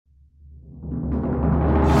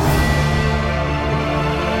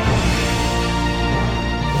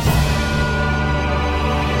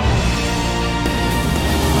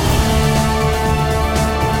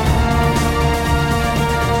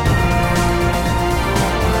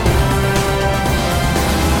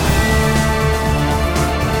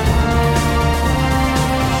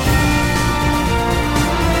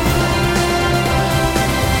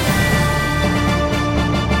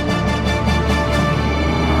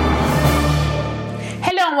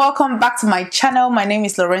welcome back to my channel. My name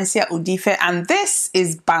is Laurencia Udife and this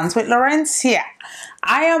is Bands with Laurencia.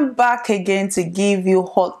 I am back again to give you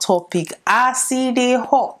hot topic RCD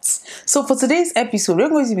Hot. So for today's episode, we're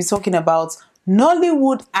going to be talking about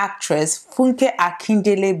Nollywood actress Funke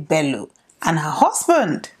Akindele Bello and her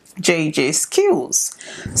husband JJ Skillz.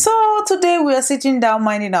 So today we are sitting down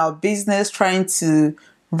minding our business, trying to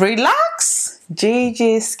relax.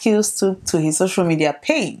 JJ Skillz took to his social media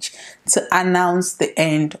page to announce the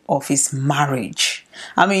end of his marriage.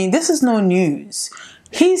 I mean, this is no news.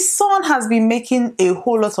 His son has been making a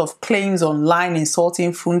whole lot of claims online,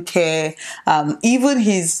 insulting Funke. Even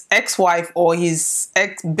his ex-wife or his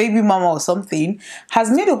ex-baby mama or something has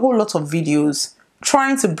made a whole lot of videos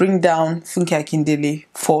trying to bring down Funke Akindele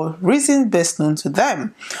for reasons best known to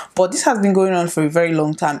them. But this has been going on for a very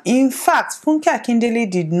long time. In fact, Funke Akindele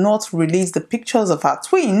did not release the pictures of her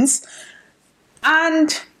twins,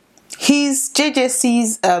 and his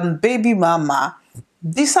JJC's baby mama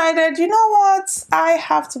decided, you know what, I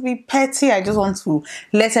have to be petty. I just want to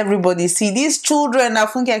let everybody see these children that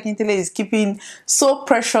Funke Akindele is keeping so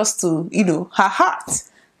precious to, her heart.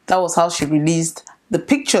 That was how she released the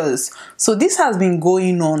pictures. So this has been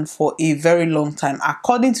going on for a very long time.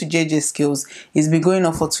 According to JJ Skillz, it's been going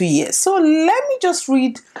on for 2 years. So let me just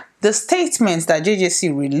read the statements that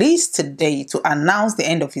JJC released today to announce the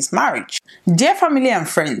end of his marriage. Dear family and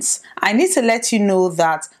friends, I need to let you know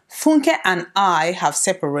that Funke and I have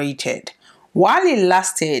separated. While it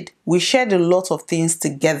lasted, we shared a lot of things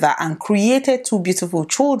together and created 2 beautiful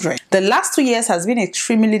children. The last 2 years has been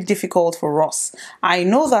extremely difficult for us. I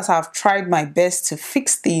know that I've tried my best to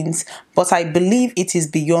fix things, but I believe it is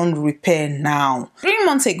beyond repair now. 3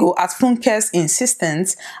 months ago, at Funke's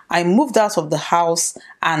insistence, I moved out of the house,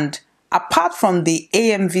 and apart from the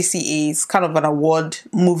AMVCA's kind of an award,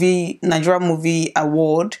 Nigeria Movie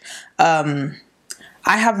Award,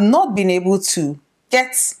 I have not been able to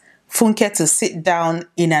get Funke to sit down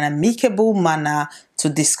in an amicable manner to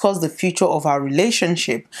discuss the future of our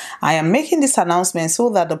relationship. I am making this announcement so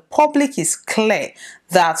that the public is clear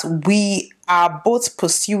that we are both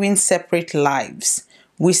pursuing separate lives.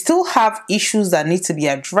 We still have issues that need to be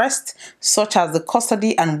addressed, such as the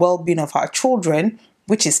custody and well-being of our children,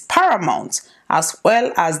 which is paramount, as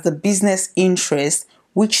well as the business interests,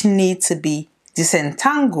 which need to be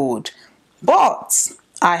disentangled. But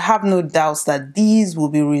I have no doubts that these will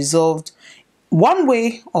be resolved one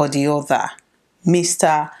way or the other.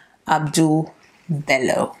 Mr. Abdul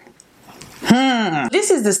Bello.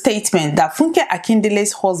 This is the statement that Funke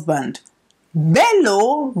Akindele's husband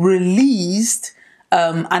Bello released,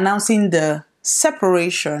 announcing the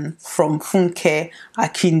separation from Funke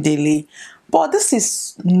Akindele. But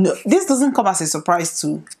this doesn't come as a surprise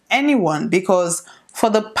to anyone, because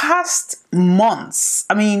for the past months,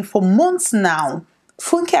 for months now,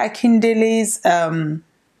 Funke Akindele's,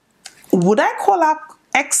 would I call her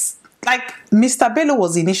ex, like Mr. Bello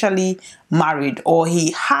was initially married, or he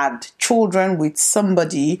had children with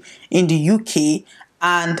somebody in the UK,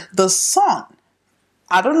 and the son,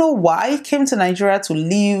 I don't know why, came to Nigeria to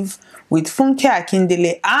live with Funke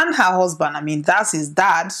Akindele and her husband. That's his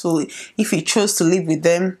dad, so if he chose to live with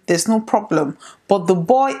them, there's no problem. But the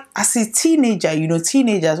boy, as a teenager,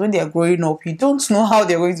 teenagers, when they are growing up, you don't know how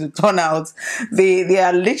they're going to turn out. They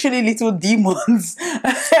are literally little demons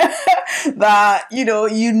that,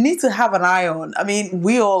 you need to have an eye on.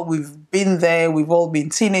 We've been there, we've all been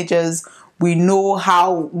teenagers. We know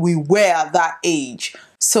how we were at that age.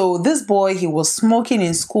 So this boy, he was smoking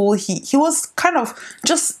in school. He was kind of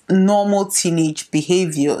just normal teenage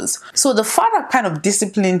behaviors. So the father kind of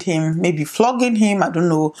disciplined him, maybe flogging him, I don't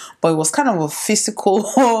know, but it was kind of a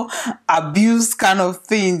physical abuse kind of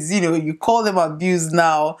things. You call them abuse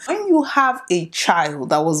now. When you have a child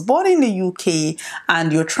that was born in the UK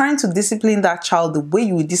and you're trying to discipline that child the way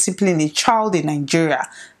you would discipline a child in Nigeria,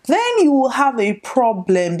 then you will have a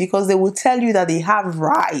problem, because they will tell you that they have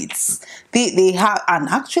rights. They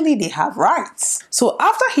have rights. So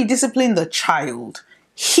after he disciplined the child,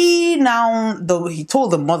 he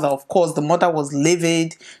told the mother, of course, the mother was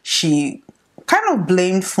livid. She kind of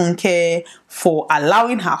blamed Funke for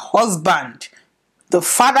allowing her husband, the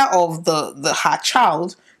father of her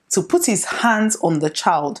child, to put his hands on the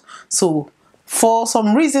child. So for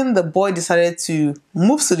some reason, the boy decided to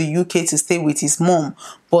move to the UK to stay with his mom.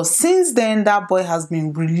 But since then, that boy has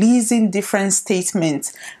been releasing different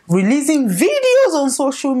statements, releasing videos on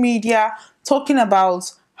social media, talking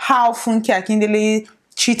about how Funke Akindele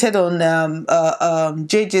cheated on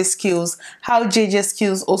JJ Skillz, how JJ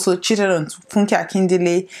Skillz also cheated on Funke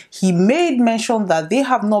Akindele. He made mention that they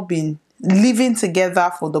have not been living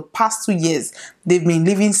together for the past 2 years. They've been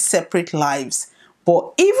living separate lives.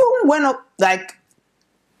 But even when, like,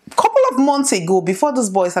 a couple of months ago, before this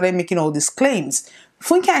boy started making all these claims,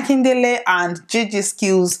 Funke Akindele and JJ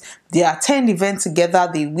Skillz, they attend events together,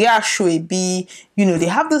 they wear shoebi, they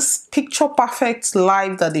have this picture perfect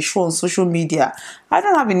life that they show on social media. I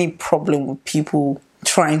don't have any problem with people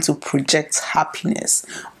trying to project happiness,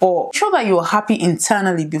 but ensure that you're happy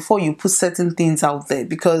internally before you put certain things out there,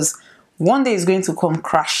 because one day is going to come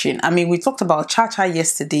crashing. I mean, we talked about Cha-Cha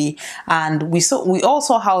yesterday, and we all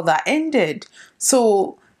saw how that ended.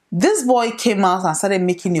 So this boy came out and started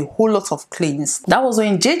making a whole lot of claims. That was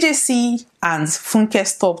when JJC and Funke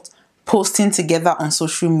stopped posting together on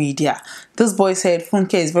social media. This boy said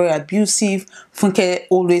Funke is very abusive. Funke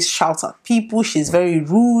always shouts at people. She's very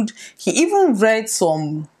rude. He even read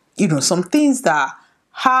some things that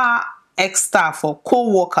her ex-staff or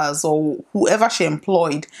co-workers or whoever she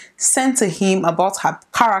employed sent to him about her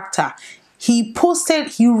character. He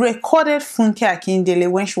recorded Funke Akindele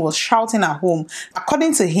when she was shouting at home.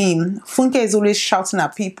 According to him, Funke is always shouting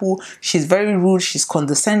at people. She's very rude. She's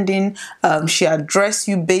condescending. She addressed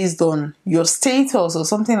you based on your status or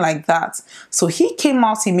something like that. So he came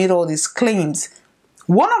out, he made all these claims.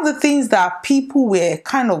 One of the things that people were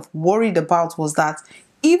kind of worried about was that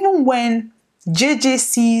even when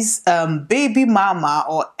JJC's baby mama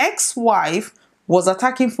or ex-wife was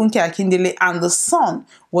attacking Funke Akindele and the son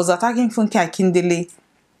was attacking Funke Akindele,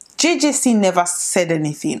 JJC never said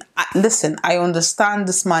anything. Listen, I understand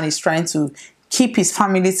this man is trying to keep his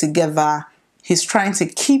family together. He's trying to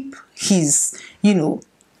keep his,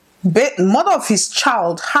 mother of his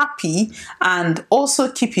child happy and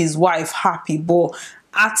also keep his wife happy. But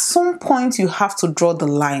at some point, you have to draw the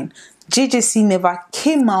line. JJC never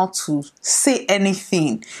came out to say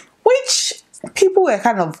anything, which people were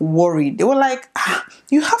kind of worried. They were like,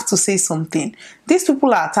 you have to say something. These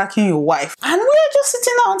people are attacking your wife. And we're just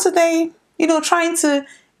sitting down today, trying to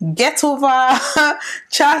get over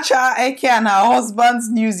Cha-Cha, Eke, and her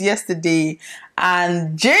husband's news yesterday.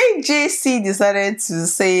 And JJC decided to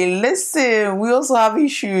say, listen, we also have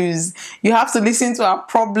issues. You have to listen to our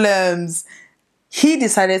problems. He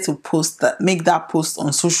decided to make that post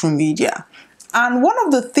on social media. And one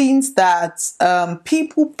of the things that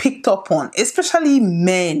people picked up on, especially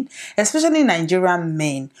men, especially Nigerian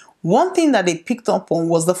men, one thing that they picked up on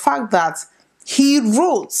was the fact that he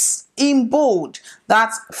wrote in bold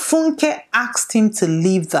that Funke asked him to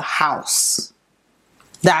leave the house.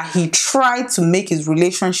 That he tried to make his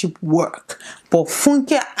relationship work, but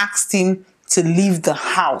Funke asked him to leave the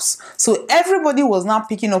house. So everybody was now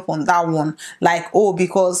picking up on that one, like, oh,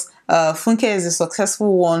 because Funke is a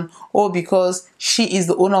successful one, or because she is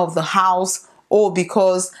the owner of the house, or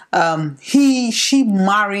because she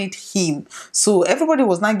married him. So everybody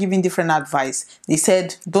was now giving different advice. They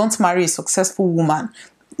said, don't marry a successful woman,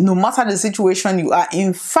 no matter the situation you are.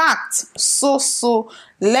 In fact,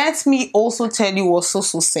 let me also tell you what So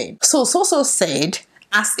said. So said,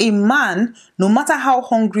 as a man, no matter how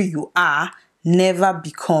hungry you are, never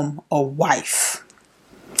become a wife.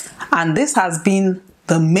 And this has been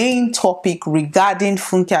the main topic regarding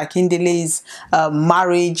Funke Akindele's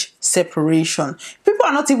marriage separation. People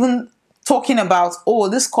are not even talking about, oh,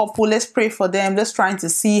 this couple, let's pray for them, let's try to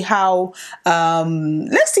see how,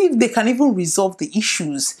 let's see if they can even resolve the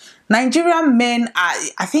issues. Nigerian men,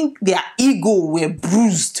 I think their ego were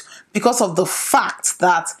bruised because of the fact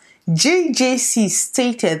that JJC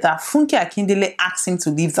stated that Funke Akindele asked him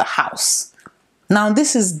to leave the house. Now,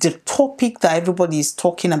 this is the topic that everybody is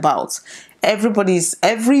talking about.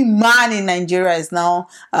 Every man in Nigeria is now,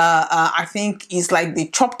 I think it's like they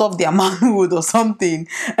chopped off their manhood or something.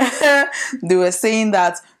 They were saying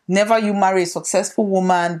that never you marry a successful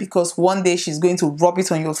woman, because one day she's going to rub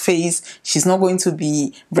it on your face. She's not going to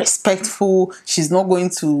be respectful. She's not going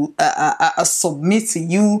to submit to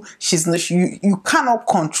you. You cannot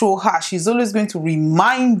control her. She's always going to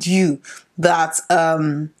remind you that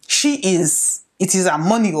it is her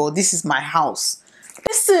money, or this is my house.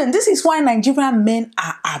 Listen, this is why Nigerian men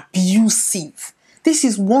are abusive. This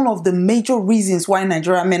is one of the major reasons why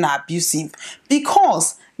Nigerian men are abusive.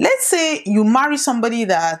 Because let's say you marry somebody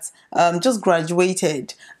that just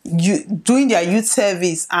graduated, doing their youth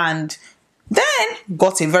service, and then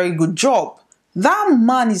got a very good job. That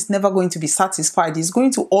man is never going to be satisfied. He's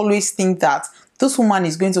going to always think that this woman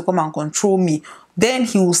is going to come and control me. Then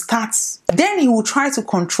he will try to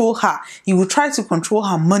control her. He will try to control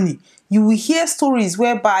her money. You will hear stories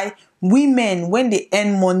whereby women, when they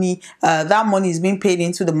earn money, that money is being paid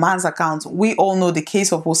into the man's account. We all know the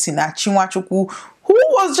case of Osina Chinwachukwu, who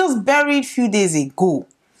was just buried a few days ago.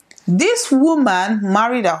 This woman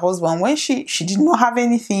married her husband when she did not have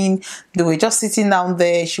anything. They were just sitting down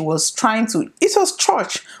there. She was trying to, it was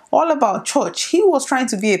church, all about church. He was trying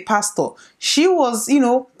to be a pastor. She was,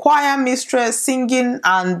 choir mistress, singing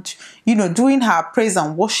and, doing her praise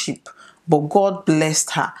and worship. But God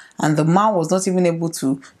blessed her, and the man was not even able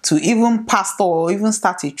to even pastor or even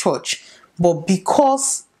start a church. But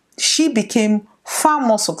because she became far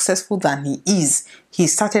more successful than he is, he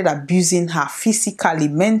started abusing her physically,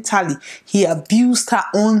 mentally. He abused her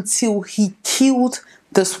until he killed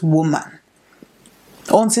this woman.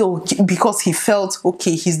 Because he felt,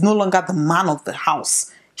 okay, he's no longer the man of the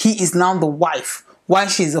house. He is now the wife, while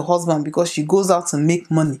she's the husband, because she goes out to make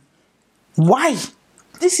money. Why?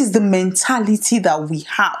 This is the mentality that we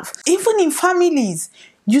have. Even in families,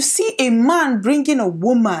 you see a man bringing a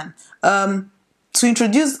woman to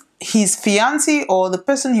introduce his fiancé or the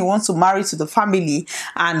person he wants to marry to the family.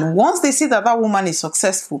 And once they see that that woman is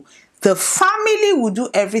successful, the family will do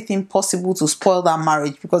everything possible to spoil that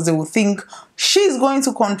marriage, because they will think she's going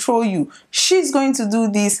to control you, she's going to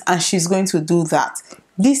do this, and she's going to do that.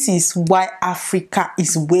 This is why Africa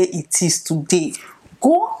is where it is today.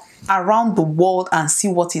 Go around the world and see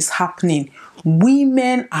what is happening.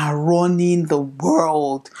 Women are running the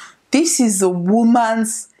world. This is the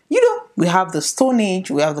woman's, we have the Stone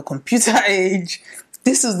Age, we have the computer age.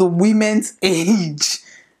 This is the women's age.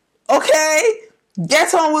 Okay?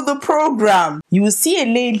 Get on with the program. You will see a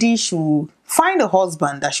lady, she will find a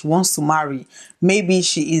husband that she wants to marry. Maybe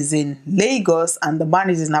she is in Lagos and the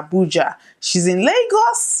man is in Abuja. She's in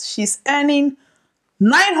Lagos, she's earning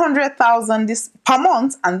 900,000 per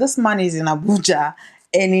month, and this man is in Abuja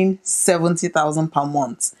earning 70,000 per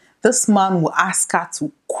month. This man will ask her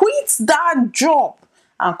to quit that job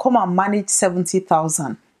and come and manage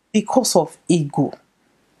 70,000 because of ego.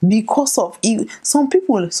 Because of ego. Some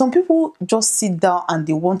people just sit down and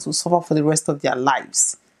they want to suffer for the rest of their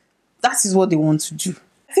lives. That is what they want to do.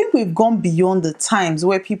 I think we've gone beyond the times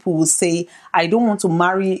where people will say, I don't want to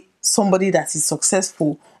marry somebody that is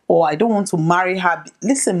successful, or I don't want to marry her.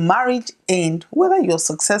 Listen, marriage ends whether you're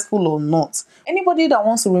successful or not. Anybody that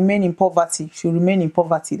wants to remain in poverty should remain in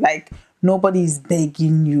poverty. Like, nobody is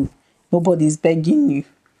begging you. Nobody is begging you.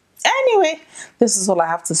 Anyway, this is all I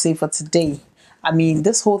have to say for today. I mean,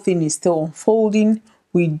 this whole thing is still unfolding.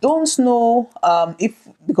 We don't know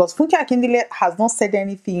because Funke Akindele has not said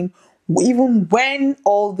anything. Even when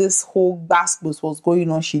all this whole basketball was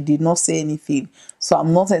going on, she did not say anything. So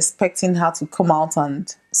I'm not expecting her to come out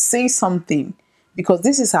and say something, because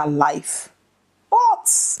this is her life.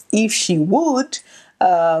 But if she would,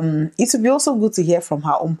 it would be also good to hear from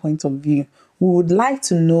her own point of view. We would like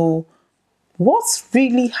to know what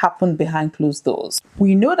really happened behind closed doors.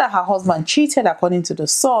 We know that her husband cheated according to the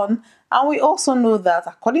Sun, and we also know that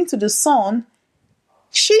according to the Sun,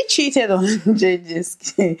 she cheated on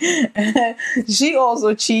JJC. She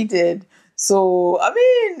also cheated. So, I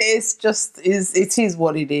mean, it is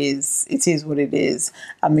what it is. It is what it is.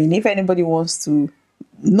 I mean, if anybody wants to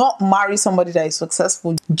not marry somebody that is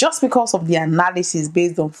successful just because of the analysis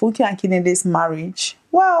based on Funke Akindele's marriage,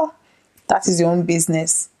 well, that is your own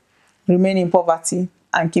business. Remain in poverty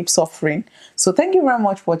and keep suffering. So thank you very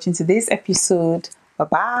much for watching today's episode.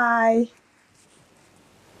 Bye-bye.